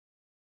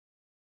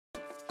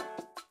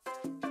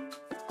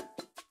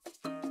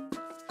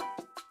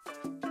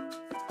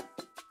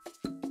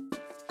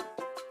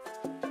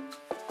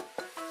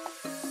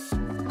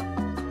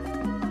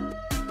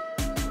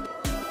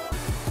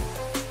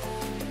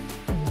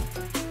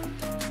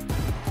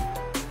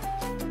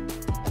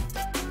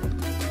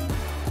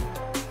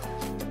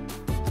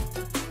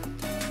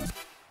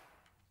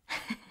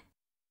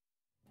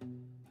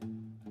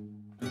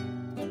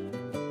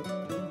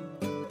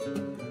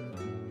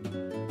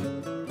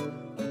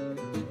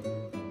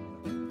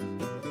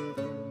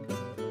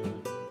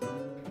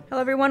Hello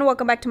everyone,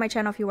 welcome back to my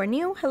channel if you are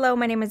new. Hello,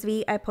 my name is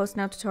V. I post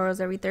nail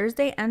tutorials every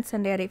Thursday and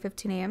Sunday at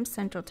 8:15 a.m.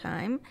 Central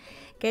Time.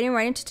 Getting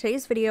right into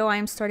today's video, I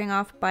am starting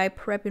off by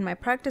prepping my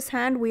practice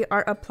hand. We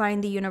are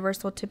applying the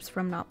universal tips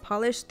from Not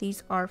Polished.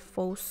 These are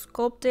full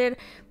sculpted,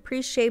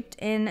 pre-shaped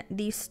in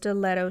the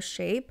stiletto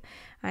shape.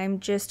 I'm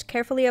just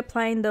carefully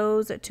applying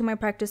those to my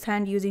practice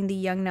hand using the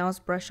Young Nails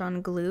brush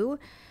on glue.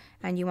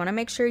 And you want to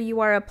make sure you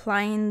are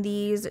applying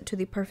these to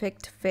the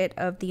perfect fit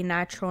of the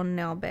natural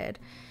nail bed.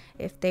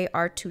 If they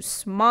are too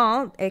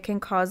small, it can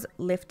cause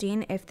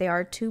lifting. If they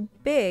are too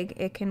big,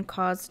 it can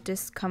cause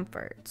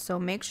discomfort. So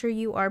make sure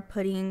you are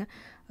putting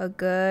a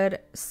good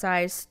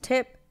size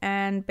tip,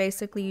 and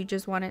basically you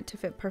just want it to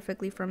fit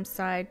perfectly from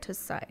side to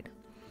side.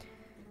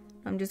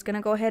 I'm just going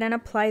to go ahead and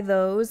apply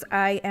those.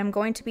 I am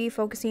going to be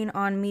focusing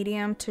on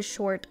medium to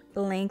short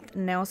length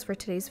nails for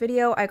today's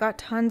video. I got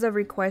tons of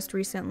requests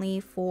recently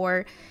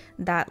for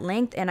that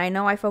length, and I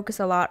know I focus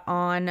a lot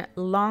on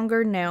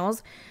longer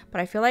nails,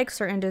 but I feel like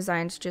certain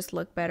designs just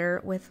look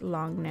better with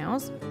long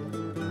nails.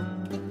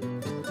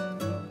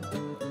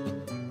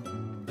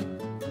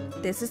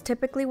 This is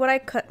typically what I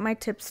cut my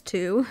tips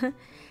to.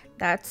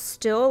 That's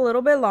still a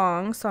little bit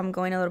long, so I'm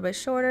going a little bit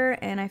shorter,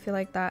 and I feel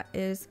like that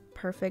is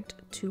perfect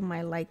to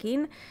my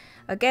liking.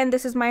 Again,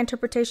 this is my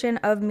interpretation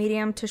of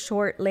medium to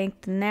short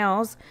length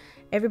nails.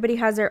 Everybody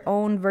has their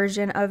own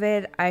version of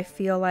it. I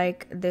feel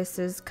like this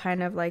is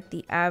kind of like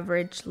the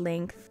average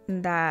length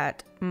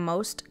that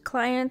most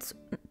clients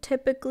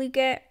typically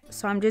get.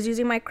 So I'm just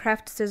using my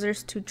craft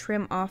scissors to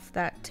trim off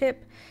that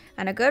tip.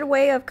 And a good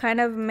way of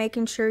kind of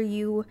making sure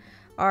you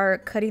are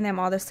cutting them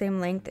all the same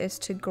length is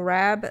to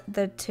grab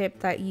the tip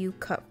that you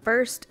cut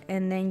first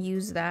and then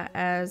use that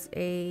as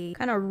a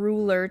kind of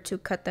ruler to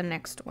cut the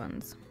next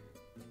ones.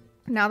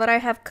 Now that I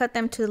have cut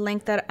them to the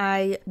length that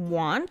I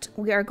want,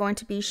 we are going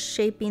to be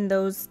shaping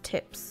those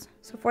tips.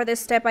 So for this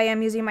step, I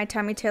am using my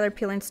Tammy Taylor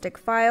peel and stick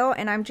file,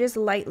 and I'm just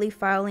lightly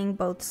filing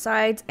both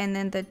sides and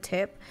then the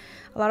tip.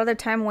 A lot of the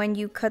time when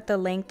you cut the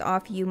length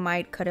off, you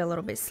might cut it a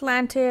little bit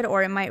slanted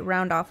or it might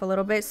round off a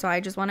little bit. So I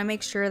just want to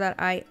make sure that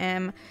I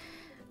am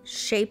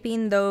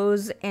shaping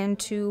those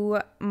into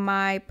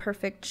my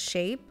perfect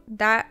shape.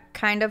 That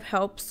kind of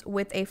helps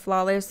with a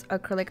flawless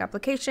acrylic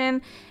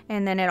application,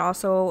 and then it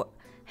also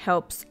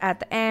helps at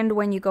the end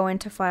when you go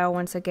into file.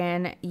 Once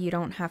again, you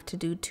don't have to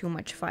do too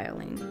much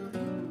filing.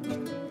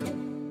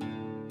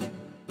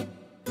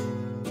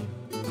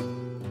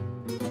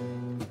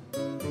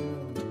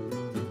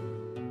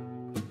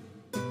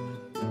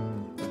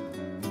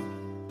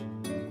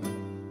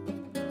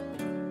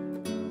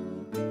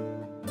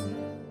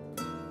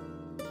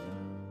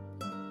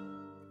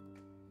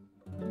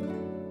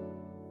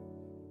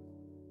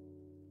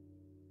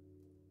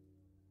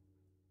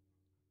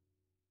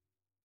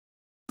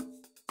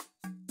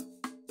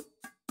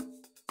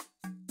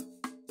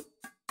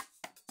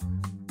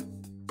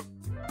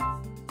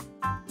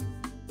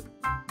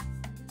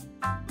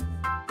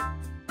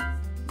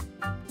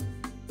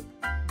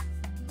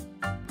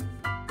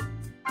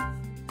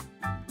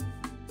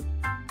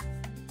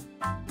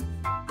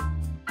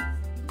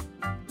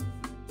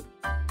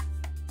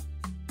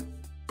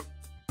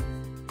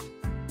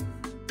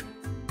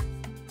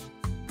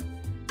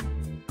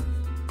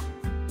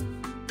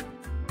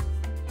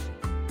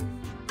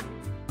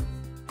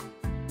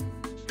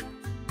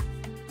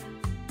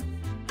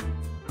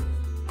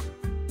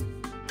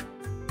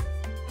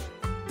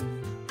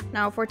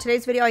 Now for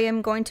today's video, I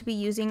am going to be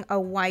using a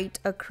white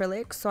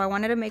acrylic, so I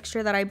wanted to make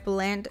sure that I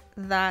blend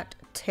that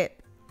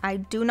tip. I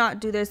do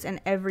not do this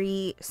in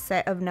every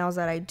set of nails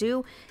that I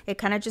do. It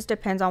kind of just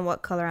depends on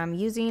what color I'm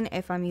using.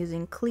 If I'm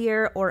using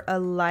clear or a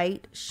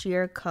light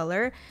sheer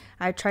color,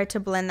 I try to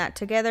blend that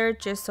together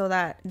just so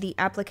that the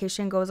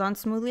application goes on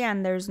smoothly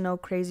and there's no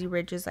crazy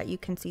ridges that you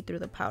can see through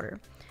the powder.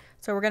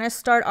 So we're going to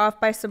start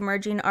off by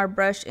submerging our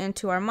brush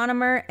into our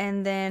monomer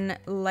and then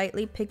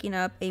lightly picking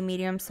up a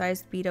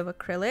medium-sized bead of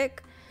acrylic.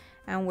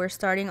 And we're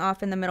starting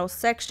off in the middle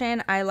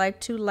section. I like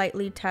to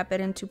lightly tap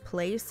it into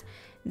place.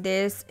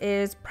 This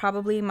is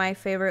probably my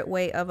favorite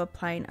way of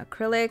applying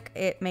acrylic.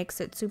 It makes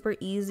it super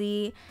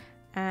easy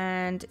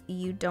and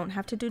you don't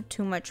have to do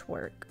too much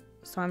work.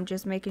 So I'm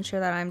just making sure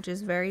that I'm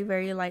just very,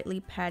 very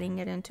lightly patting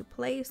it into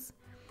place,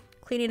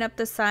 cleaning up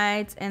the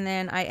sides, and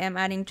then I am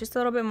adding just a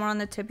little bit more on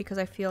the tip because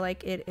I feel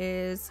like it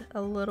is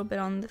a little bit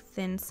on the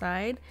thin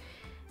side.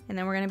 And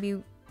then we're going to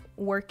be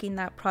working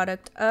that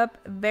product up,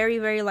 very,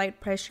 very light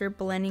pressure,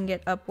 blending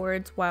it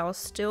upwards while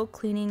still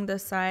cleaning the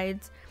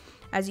sides.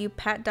 As you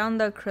pat down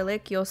the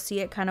acrylic, you'll see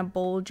it kind of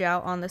bulge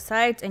out on the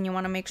sides, and you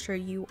want to make sure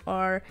you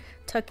are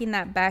tucking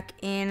that back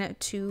in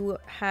to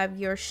have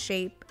your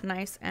shape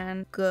nice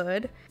and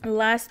good.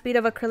 Last bead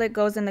of acrylic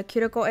goes in the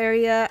cuticle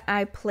area.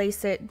 I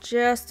place it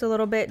just a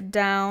little bit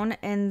down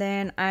and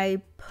then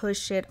I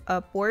push it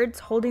upwards,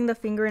 holding the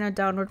finger in a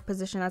downward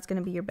position. That's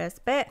going to be your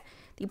best bet.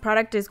 The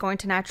product is going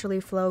to naturally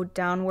flow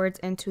downwards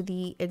into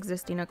the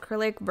existing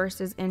acrylic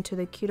versus into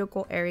the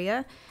cuticle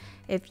area.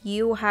 If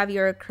you have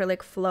your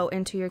acrylic flow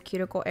into your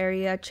cuticle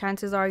area,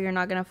 chances are you're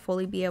not going to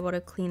fully be able to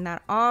clean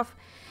that off.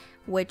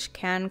 which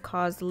can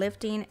cause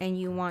lifting, and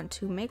you want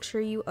to make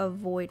sure you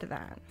avoid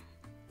that.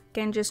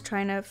 Again, just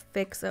trying to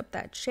fix up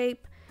that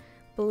shape,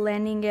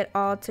 blending it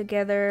all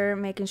together,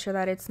 making sure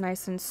that it's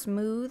nice and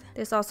smooth.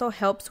 This also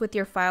helps with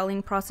your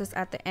filing process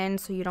at the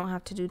end, so you don't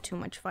have to do too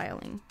much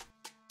filing.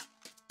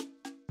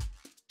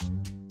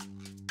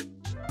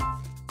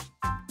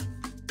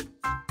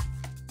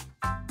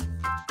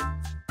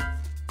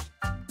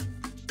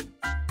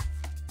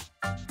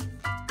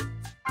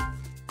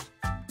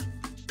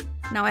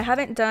 Now, I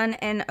haven't done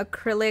an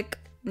acrylic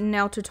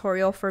nail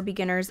tutorial for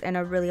beginners in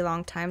a really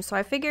long time, so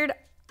I figured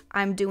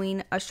I'm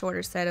doing a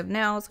shorter set of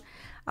nails.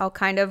 I'll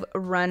kind of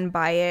run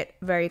by it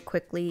very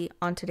quickly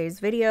on today's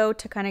video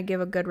to kind of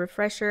give a good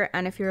refresher,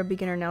 and if you're a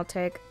beginner nail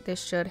tech,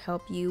 this should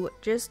help you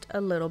just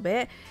a little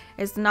bit.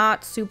 It's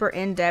not super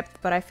in-depth,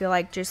 but I feel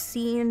like just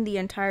seeing the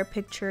entire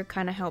picture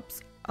kind of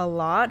helps a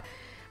lot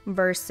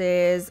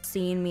versus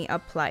seeing me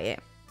apply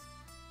it.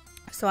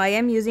 So I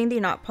am using the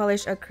not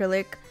polished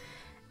acrylic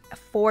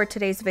for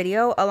today's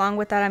video. Along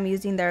with that, I'm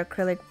using their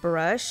acrylic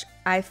brush.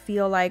 I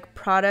feel like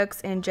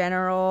products in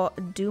general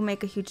do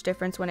make a huge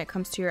difference when it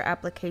comes to your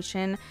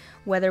application,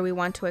 whether we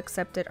want to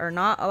accept it or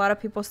not. A lot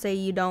of people say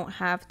you don't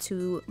have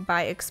to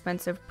buy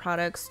expensive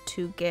products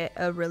to get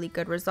a really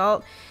good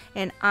result,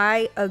 and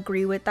I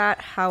agree with that.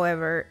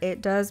 However,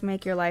 it does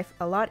make your life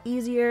a lot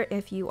easier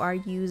if you are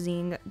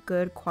using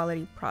good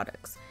quality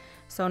products.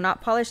 So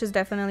Not Polished is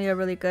definitely a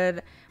really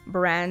good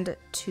brand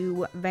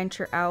to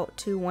venture out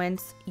to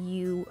once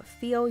you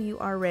feel you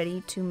are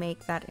ready to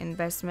make that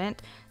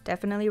investment.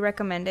 Definitely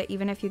recommend it.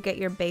 Even if you get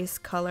your base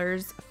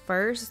colors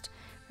first,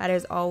 that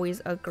is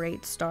always a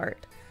great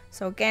start.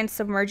 So again,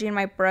 submerging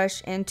my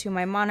brush into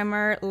my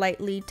monomer,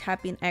 lightly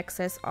tapping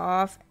excess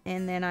off,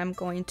 and then I'm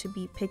going to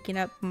be picking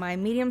up my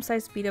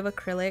medium-sized bead of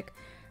acrylic,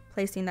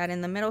 placing that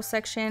in the middle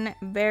section,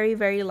 very,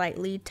 very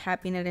lightly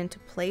tapping it into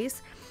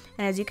place.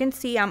 And as you can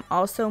see, I'm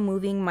also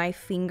moving my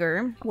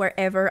finger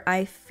wherever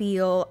I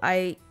feel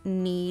I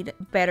need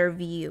better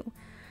view.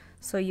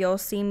 So you'll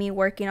see me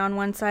working on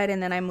one side,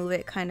 and then I move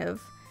it kind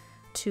of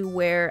to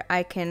where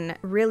I can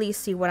really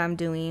see what I'm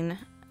doing.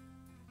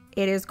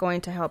 It is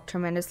going to help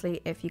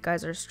tremendously if you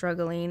guys are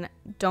struggling.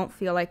 Don't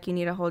feel like you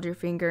need to hold your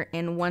finger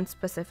in one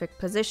specific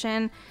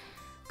position,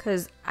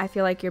 because I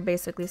feel like you're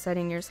basically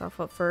setting yourself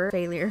up for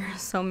failure.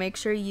 So make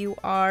sure you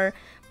are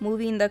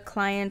moving the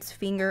client's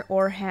finger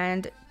or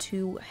hand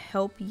to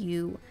help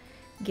you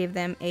give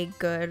them a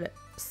good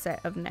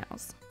set of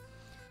nails.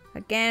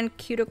 Again,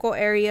 cuticle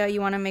area,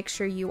 you want to make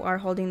sure you are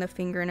holding the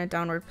finger in a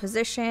downward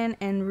position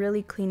and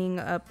really cleaning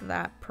up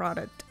that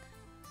product.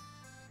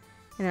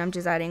 And I'm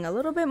just adding a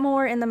little bit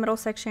more in the middle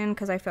section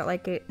because I felt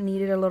like it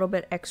needed a little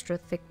bit extra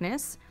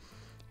thickness.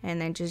 And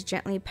then just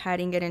gently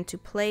patting it into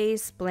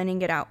place,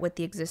 blending it out with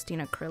the existing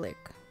acrylic.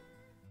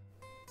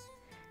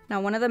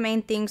 Now, one of the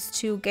main things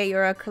to get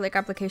your acrylic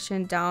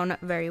application down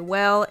very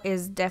well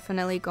is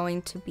definitely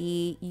going to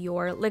be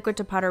your liquid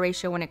to powder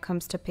ratio when it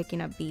comes to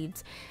picking up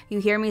beads. You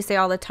hear me say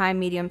all the time,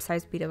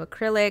 medium-sized bead of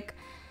acrylic,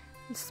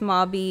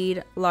 small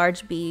bead,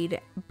 large bead,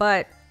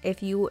 but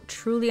if you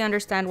truly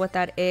understand what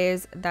that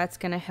is, that's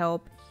gonna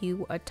help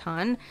you a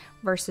ton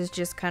versus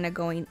just kind of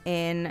going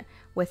in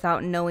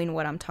without knowing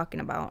what I'm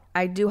talking about.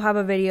 I do have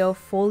a video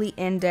fully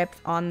in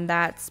depth on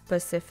that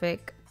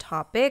specific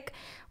topic,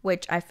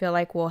 which I feel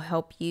like will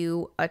help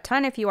you a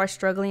ton if you are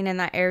struggling in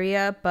that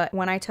area. But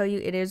when I tell you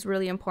it is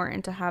really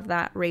important to have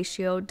that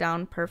ratio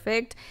down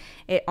perfect,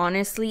 it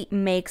honestly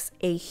makes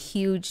a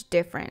huge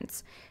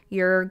difference.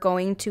 You're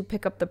going to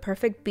pick up the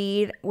perfect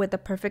bead with the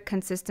perfect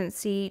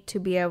consistency to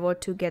be able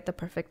to get the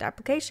perfect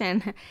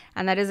application.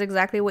 And that is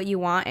exactly what you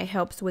want. It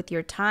helps with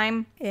your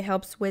time. It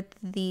helps with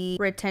the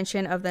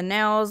retention of the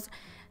nails.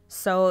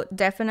 So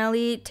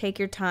definitely take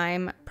your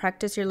time,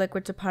 practice your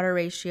liquid to powder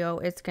ratio.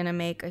 It's going to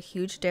make a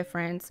huge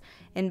difference.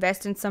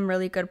 Invest in some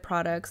really good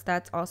products.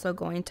 That's also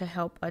going to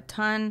help a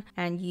ton,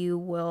 and you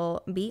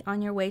will be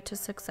on your way to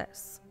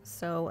success.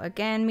 So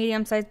again,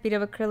 medium-sized bead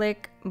of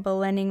acrylic,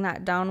 blending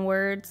that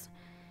downwards.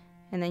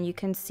 And then you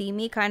can see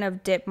me kind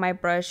of dip my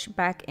brush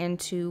back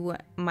into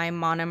my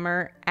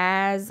monomer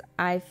as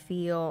I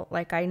feel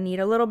like I need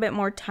a little bit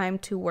more time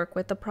to work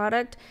with the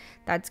product.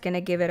 That's going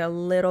to give it a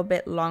little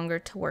bit longer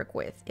to work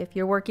with. If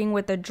you're working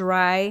with a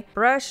dry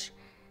brush,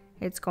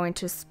 it's going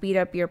to speed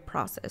up your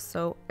process.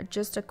 So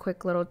just a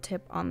quick little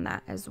tip on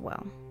that as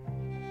well.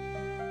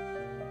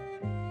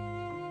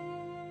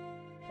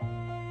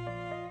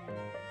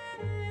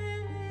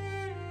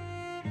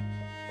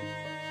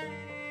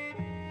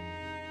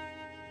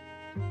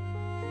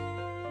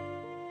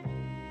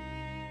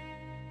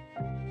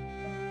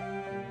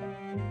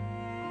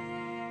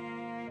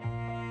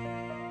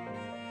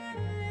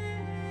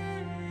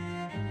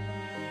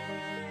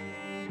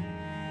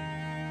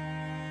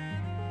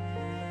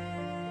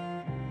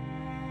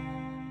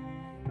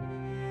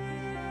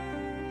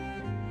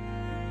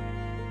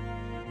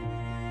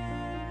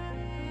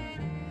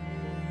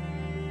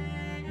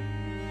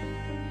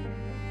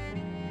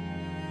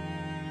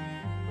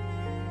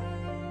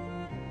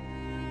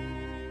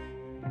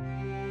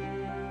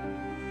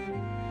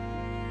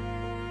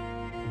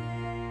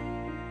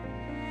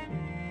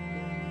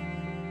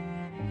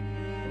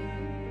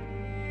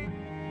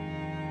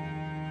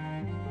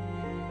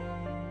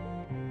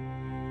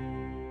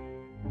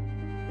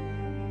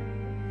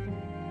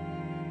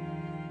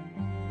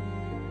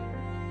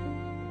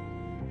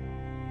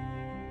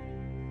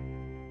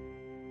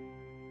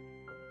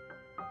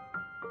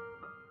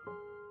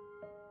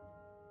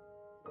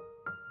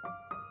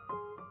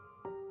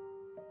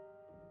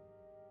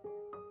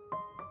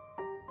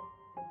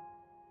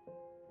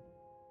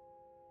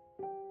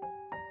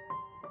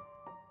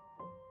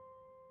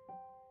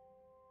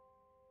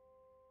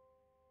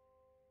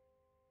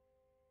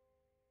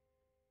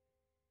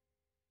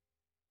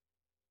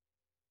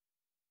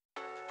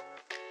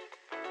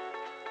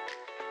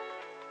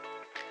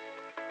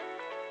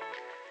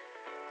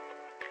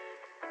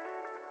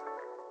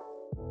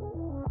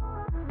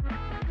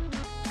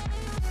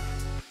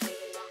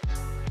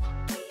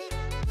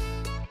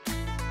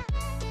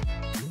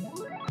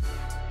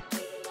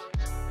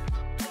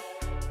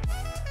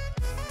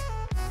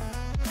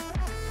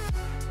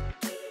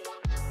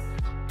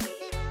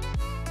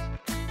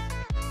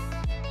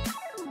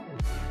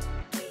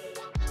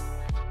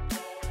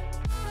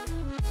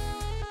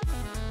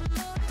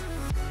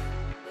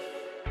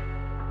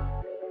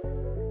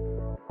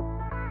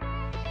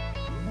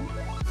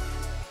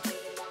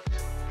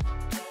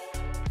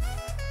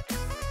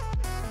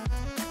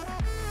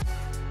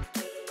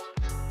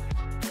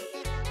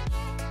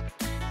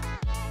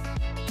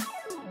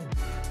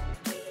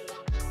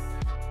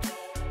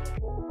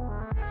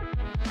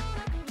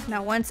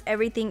 Now once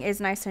everything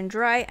is nice and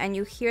dry and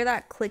you hear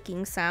that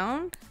clicking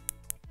sound,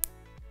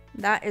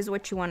 that is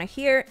what you want to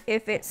hear.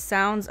 If it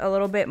sounds a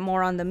little bit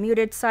more on the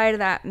muted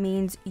side, that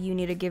means you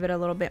need to give it a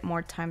little bit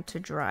more time to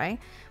dry.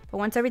 But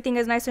once everything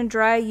is nice and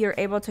dry, you're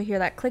able to hear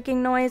that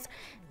clicking noise.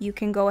 You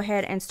can go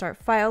ahead and start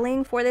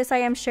filing. For this, I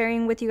am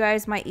sharing with you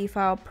guys my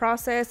e-file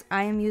process.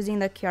 I am using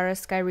the Kiara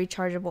Sky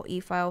rechargeable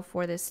e-file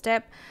for this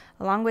step.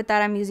 Along with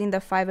that, I'm using the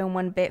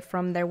 5-in-1 bit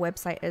from their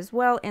website as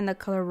well in the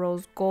color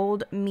Rose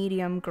Gold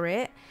medium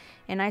grit.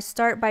 And I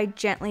start by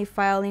gently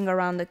filing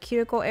around the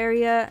cuticle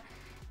area,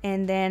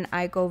 and then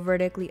I go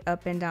vertically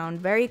up and down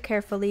very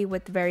carefully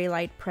with very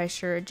light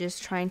pressure,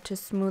 just trying to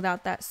smooth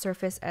out that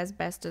surface as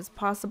best as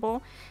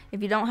possible.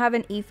 If you don't have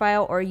an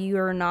e-file or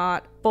you're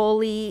not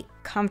fully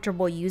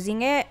comfortable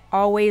using it,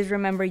 always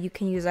remember you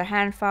can use a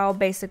hand file,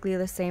 basically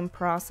the same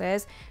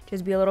process.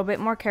 Just be a little bit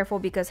more careful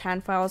because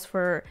hand files,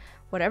 for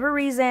whatever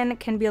reason,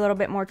 can be a little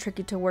bit more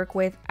tricky to work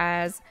with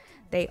as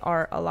they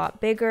are a lot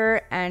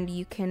bigger and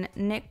you can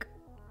nick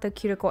the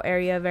cuticle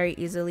area very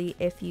easily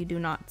if you do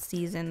not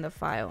season the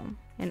file.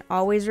 And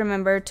always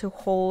remember to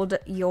hold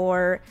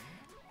your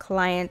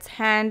client's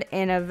hand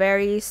in a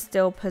very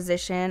still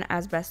position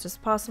as best as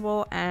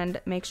possible, and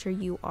make sure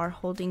you are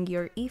holding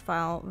your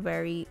e-file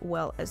very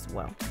well as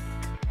well.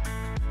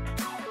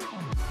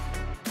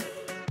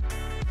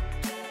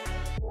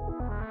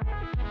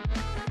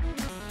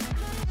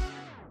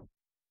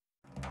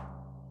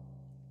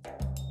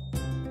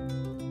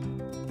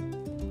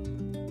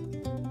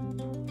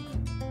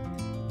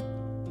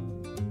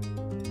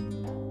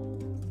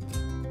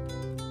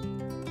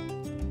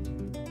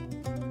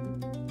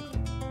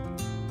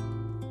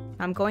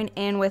 I'm going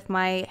in with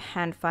my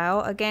hand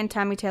file. Again,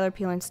 Tammy Taylor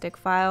peel and stick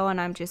file,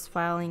 and I'm just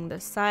filing the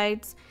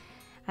sides.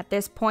 At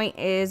this point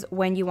is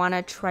when you want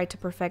to try to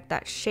perfect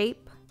that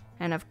shape.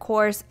 And of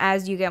course,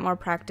 as you get more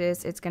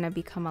practice, it's going to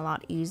become a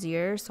lot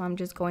easier. So I'm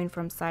just going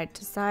from side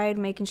to side,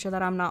 making sure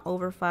that I'm not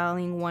over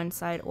filing one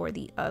side or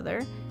the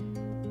other.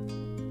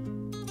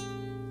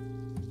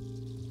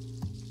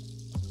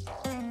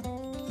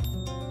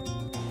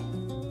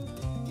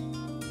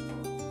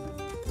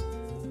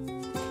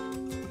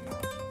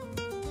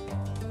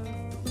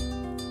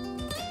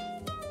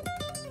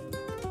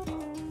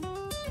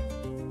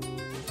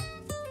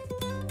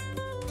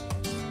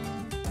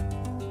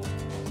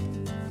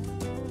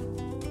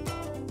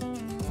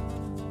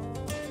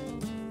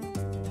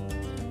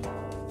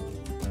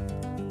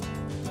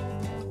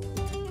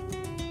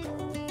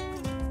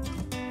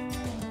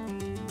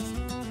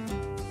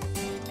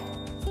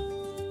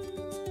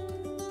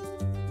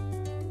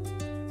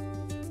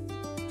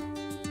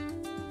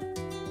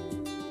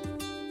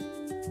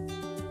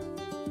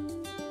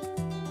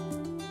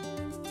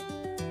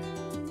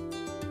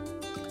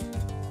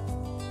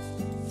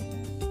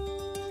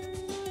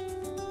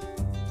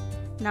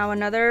 Now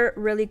another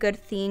really good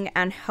thing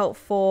and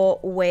helpful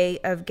way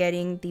of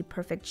getting the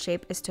perfect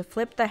shape is to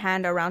flip the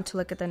hand around to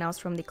look at the nails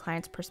from the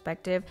client's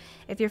perspective.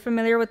 If you're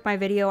familiar with my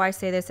video, I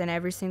say this in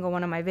every single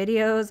one of my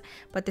videos,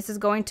 but this is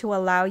going to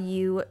allow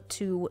you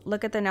to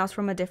look at the nails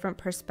from a different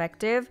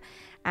perspective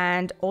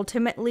and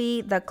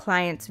ultimately the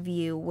client's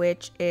view,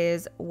 which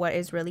is what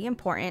is really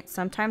important.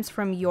 Sometimes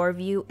from your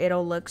view,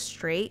 it'll look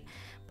straight,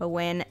 but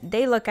when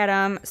they look at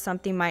them,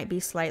 something might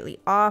be slightly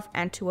off,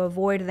 and to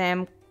avoid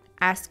them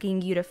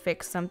asking you to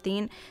fix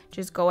something,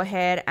 just go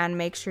ahead and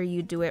make sure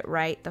you do it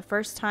right the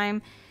first time.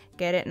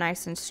 Get it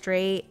nice and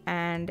straight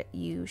and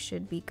you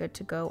should be good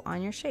to go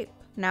on your shape.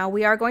 Now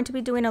we are going to be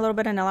doing a little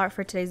bit of nail art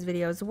for today's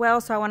video as well,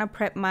 so I want to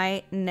prep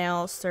my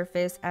nail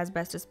surface as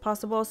best as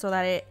possible so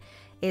that it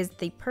is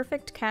the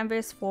perfect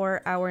canvas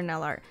for our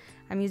nail art.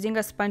 I'm using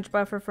a sponge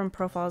buffer from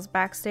Profiles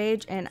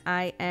Backstage, and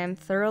I am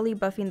thoroughly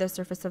buffing the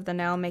surface of the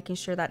nail, making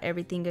sure that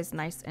everything is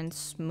nice and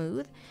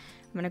smooth.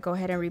 I'm going to go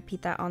ahead and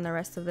repeat that on the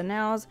rest of the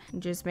nails.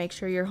 Just make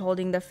sure you're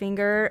holding the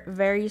finger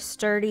very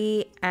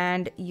sturdy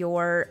and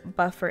your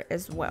buffer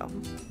as well.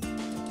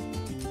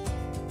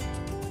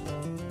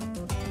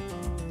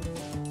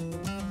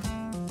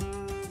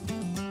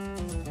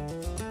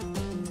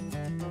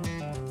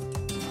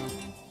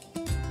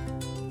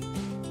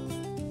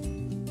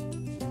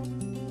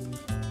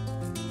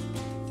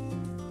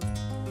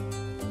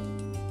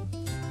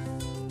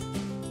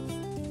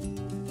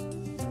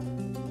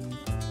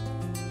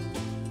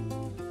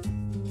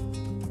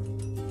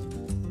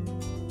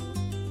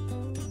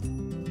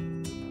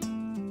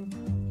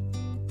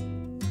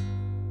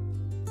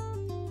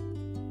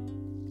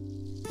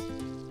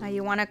 Now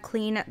you want to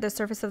clean the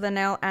surface of the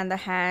nail and the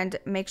hand.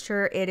 Make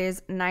sure it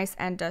is nice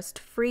and dust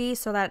free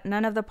so that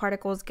none of the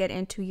particles get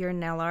into your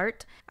nail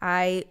art.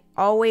 I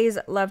always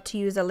love to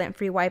use a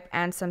lint-free wipe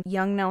and some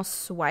Young Nail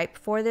Swipe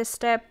for this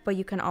step, but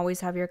you can always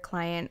have your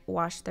client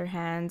wash their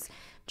hands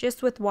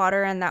just with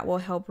water, and that will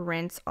help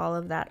rinse all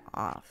of that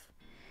off.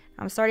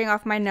 I'm starting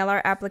off my nail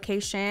art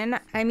application.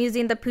 I'm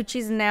using the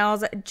Poochiez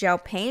Nails gel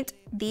paint.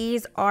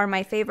 These are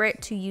my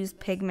favorite to use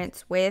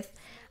pigments with.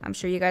 I'm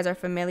sure you guys are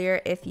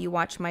familiar if you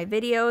watch my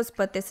videos,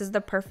 but this is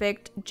the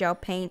perfect gel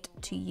paint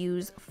to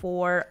use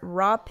for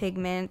raw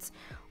pigments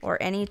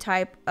or any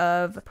type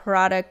of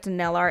product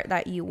nail art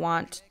that you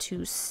want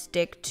to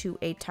stick to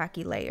a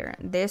tacky layer.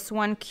 This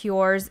one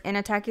cures in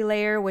a tacky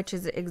layer, which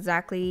is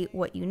exactly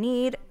what you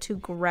need to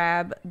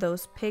grab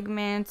those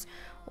pigments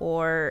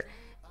or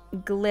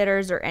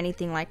glitters or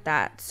anything like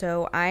that.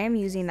 So I am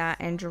using that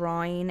and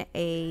drawing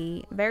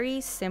a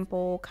very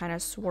simple kind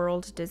of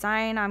swirled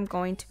design. I'm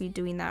going to be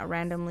doing that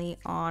randomly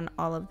on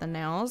all of the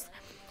nails.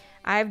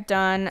 I've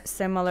done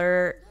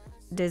similar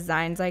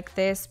designs like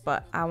this,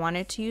 but I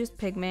wanted to use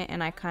pigment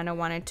and I kind of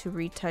wanted to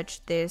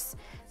retouch this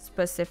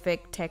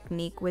specific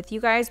technique with you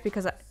guys,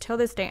 because till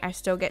this day I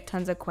still get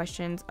tons of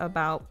questions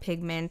about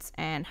pigments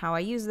and how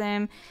I use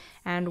them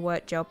and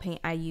what gel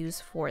paint I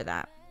use for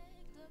that.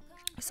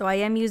 So I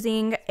am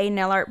using a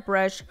nail art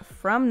brush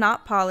from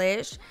Not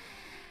Polish.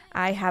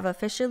 I have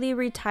officially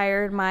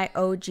retired my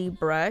OG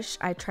brush.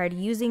 I tried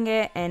using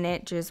it and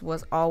it just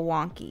was all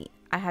wonky.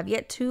 I have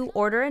yet to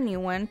order a new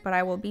one, but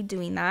I will be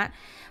doing that.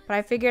 But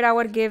I figured I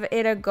would give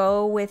it a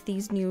go with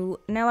these new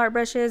nail art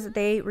brushes.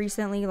 They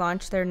recently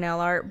launched their nail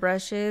art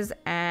brushes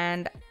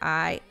and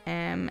I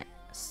am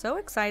so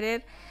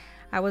excited.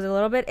 I was a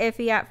little bit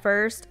iffy at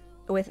first.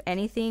 With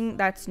anything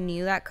that's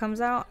new that comes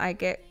out, I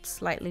get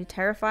slightly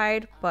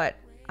terrified, but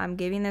I'm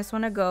giving this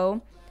one a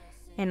go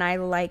and I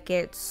like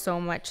it so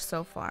much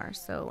so far.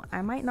 So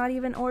I might not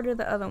even order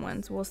the other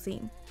ones. We'll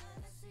see.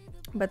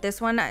 But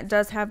this one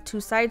does have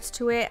two sides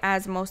to it,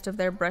 as most of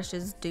their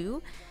brushes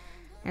do.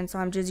 And so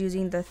I'm just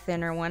using the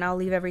thinner one. I'll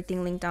leave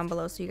everything linked down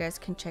below so you guys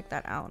can check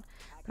that out.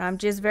 But I'm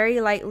just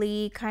very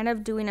lightly kind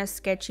of doing a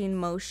sketching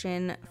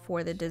motion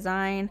for the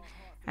design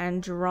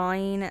and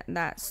drawing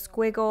that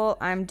squiggle.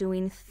 I'm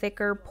doing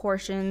thicker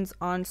portions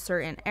on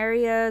certain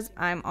areas.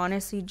 I'm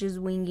honestly just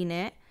winging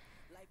it.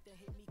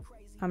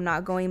 I'm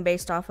not going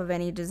based off of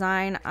any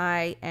design.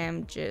 I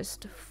am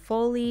just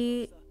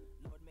fully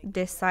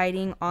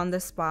deciding on the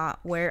spot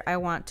where I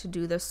want to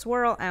do the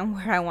swirl and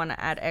where I want to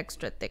add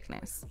extra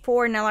thickness.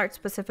 For nail art,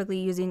 specifically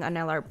using a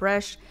nail art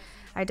brush,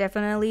 I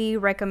definitely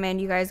recommend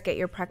you guys get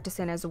your practice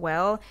in as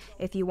well.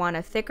 If you want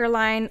a thicker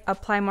line,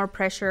 apply more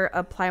pressure,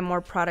 apply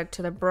more product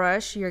to the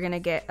brush, you're gonna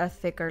get a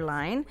thicker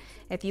line.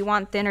 If you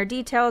want thinner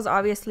details,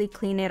 obviously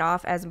clean it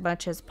off as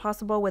much as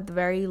possible with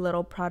very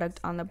little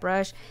product on the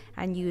brush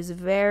and use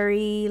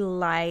very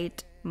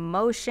light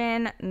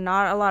motion,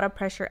 not a lot of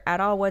pressure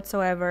at all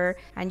whatsoever,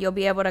 and you'll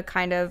be able to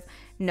kind of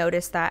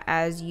notice that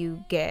as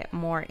you get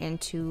more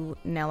into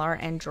nail art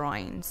and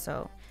drawing.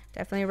 So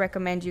definitely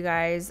recommend you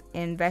guys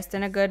invest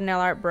in a good nail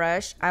art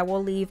brush. I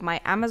will leave my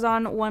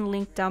Amazon one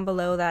linked down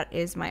below. That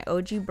is my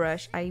OG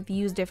brush. I've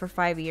used it for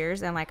 5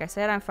 years and like I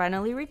said, I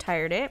finally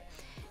retired it.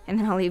 And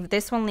then I'll leave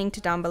this one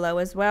linked down below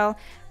as well.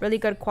 Really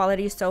good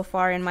quality so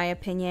far in my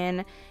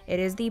opinion. It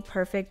is the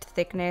perfect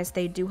thickness.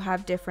 They do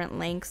have different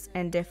lengths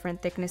and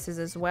different thicknesses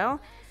as well,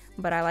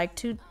 but I like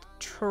to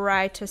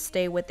try to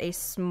stay with a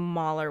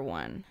smaller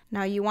one.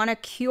 Now you want to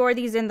cure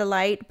these in the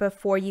light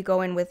before you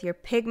go in with your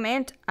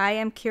pigment. I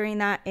am curing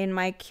that in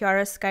my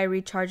Kiara Sky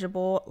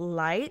rechargeable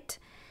light.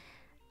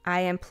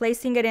 I am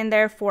placing it in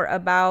there for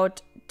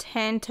about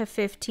 10 to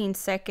 15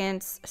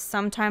 seconds,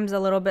 sometimes a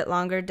little bit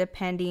longer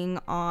depending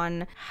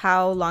on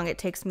how long it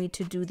takes me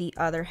to do the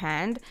other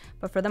hand.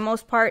 But for the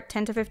most part,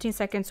 10 to 15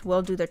 seconds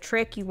will do the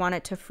trick. You want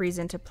it to freeze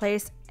into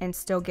place and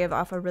still give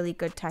off a really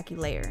good tacky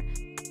layer.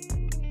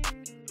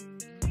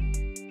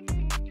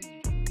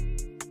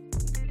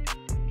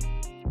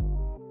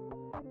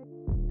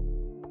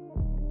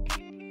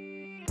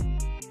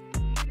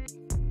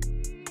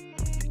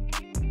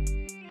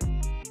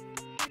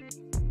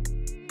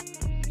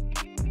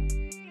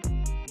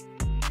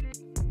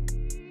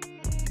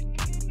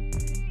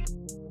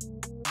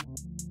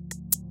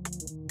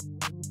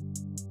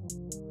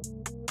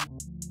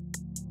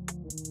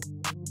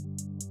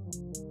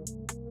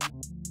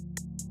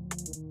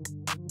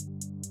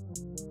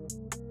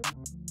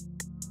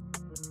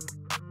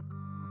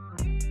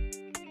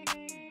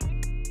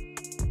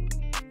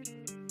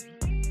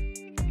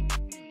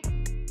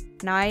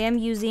 Now I am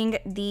using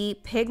the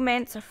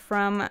pigments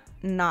from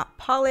Not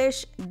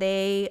Polish.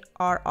 They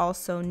are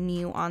also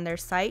new on their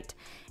site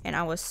and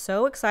I was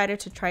so excited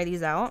to try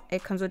these out.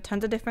 It comes with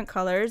tons of different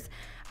colors.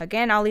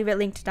 Again, I'll leave it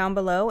linked down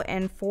below.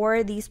 And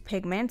for these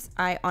pigments,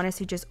 I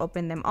honestly just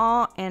opened them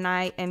all and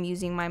I am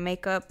using my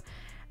makeup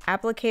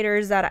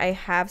applicators that I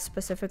have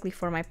specifically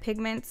for my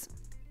pigments.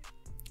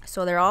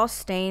 So they're all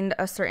stained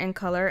a certain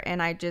color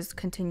and I just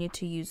continue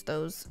to use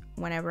those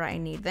whenever I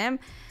need them.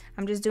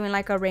 I'm just doing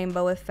like a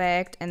rainbow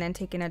effect and then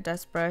taking a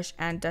dust brush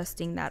and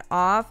dusting that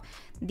off.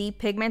 The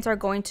pigments are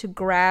going to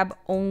grab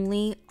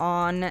only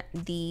on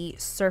the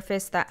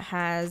surface that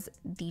has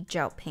the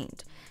gel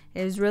paint.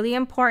 It is really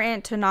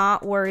important to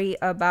not worry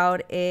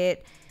about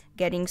it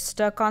getting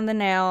stuck on the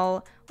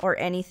nail or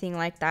anything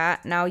like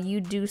that. Now you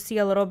do see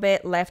a little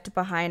bit left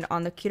behind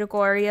on the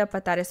cuticle area,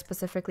 but that is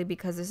specifically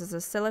because this is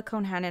a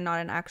silicone hand and not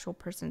an actual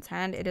person's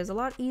hand. It is a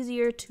lot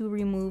easier to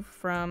remove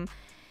from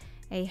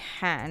a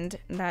hand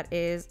that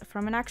is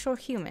from an actual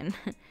human.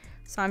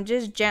 So I'm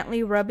just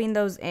gently rubbing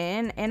those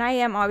in and I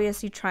am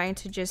obviously trying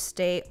to just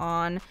stay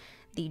on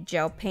the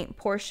gel paint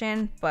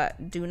portion,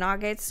 but do not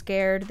get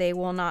scared. They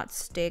will not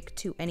stick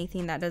to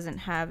anything that doesn't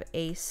have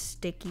a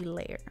sticky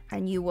layer.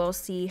 And you will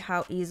see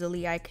how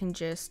easily I can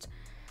just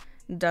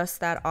dust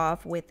that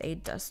off with a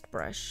dust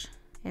brush.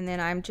 And then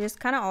I'm just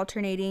kind of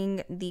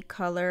alternating the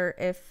color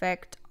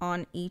effect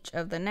on each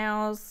of the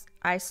nails.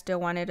 I still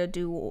wanted to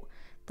do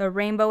the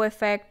rainbow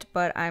effect,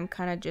 but I'm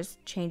kind of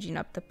just changing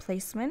up the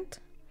placement.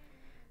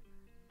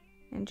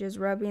 And just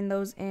rubbing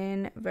those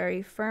in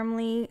very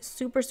firmly.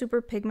 Super, super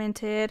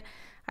pigmented.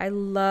 I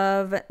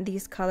love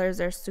these colors.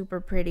 They're super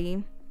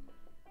pretty.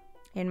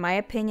 In my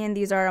opinion,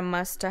 these are a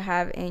must to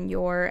have in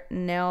your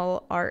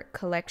nail art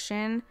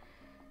collection.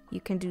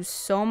 You can do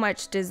so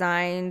much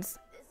designs.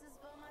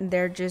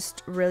 They're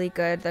just really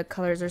good. The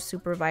colors are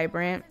super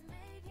vibrant.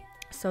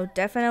 So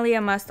definitely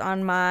a must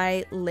on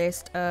my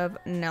list of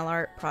nail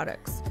art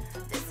products.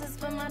 This is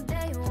for my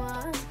day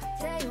one.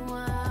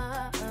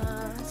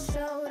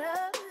 Showed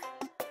up.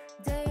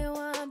 Day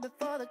one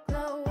before the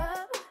glow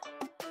up.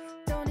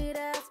 Don't need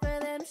ask for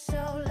them,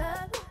 show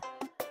love.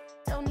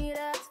 Don't need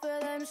ask for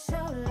them,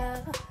 show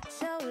love.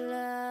 Show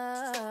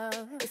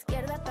love.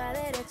 Izquierda pa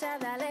derecha,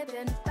 dale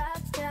bien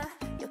facha.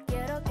 Yo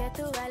quiero que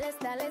tú bailes,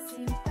 dale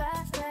sin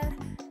parar.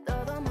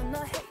 Todo mundo,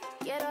 hey,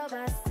 quiero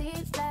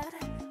vacilar.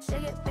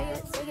 Shake it,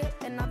 shake it,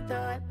 and I'll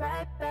throw it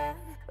right back.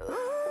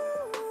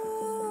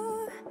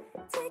 Ooh,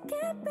 take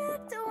it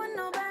back to when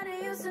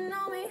nobody used to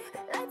know me.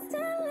 Let's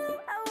tell them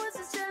I was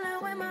just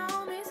chilling with my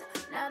homies.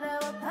 Now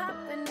that we're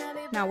popping,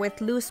 everybody. Now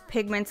with loose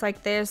pigments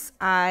like this,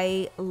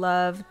 I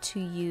love to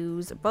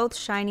use both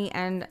shiny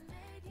and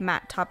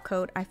matte top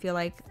coat. I feel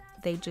like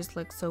they just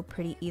look so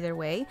pretty either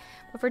way.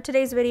 But for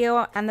today's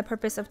video and the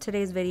purpose of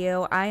today's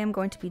video, I am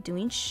going to be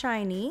doing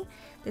shiny.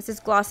 This is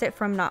Gloss It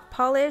from Not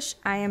Polish.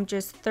 I am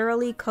just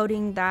thoroughly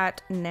coating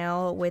that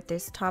nail with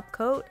this top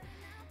coat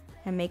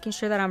and making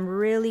sure that I'm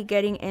really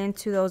getting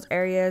into those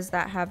areas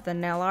that have the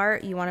nail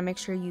art. You want to make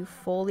sure you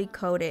fully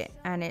coat it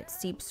and it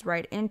seeps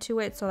right into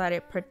it so that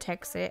it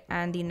protects it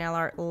and the nail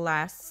art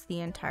lasts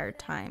the entire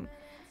time.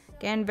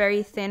 Again,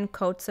 very thin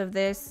coats of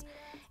this.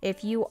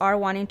 If you are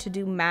wanting to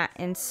do matte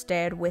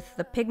instead with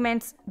the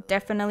pigments,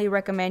 definitely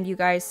recommend you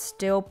guys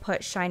still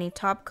put shiny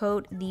top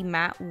coat. The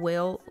matte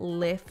will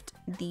lift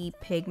the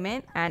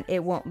pigment and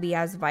it won't be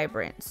as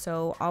vibrant.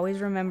 So always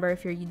remember,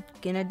 if you're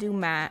gonna do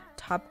matte,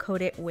 top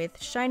coat it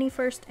with shiny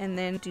first and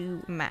then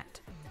do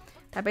matte.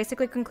 That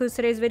basically concludes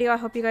today's video. I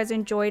hope you guys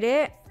enjoyed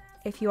it.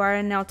 If you are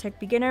a nail tech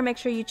beginner, make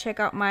sure you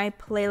check out my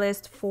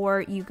playlist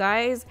for you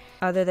guys.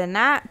 Other than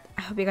that,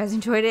 I hope you guys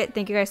enjoyed it.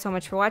 Thank you guys so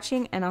much for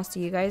watching and I'll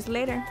see you guys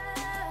later.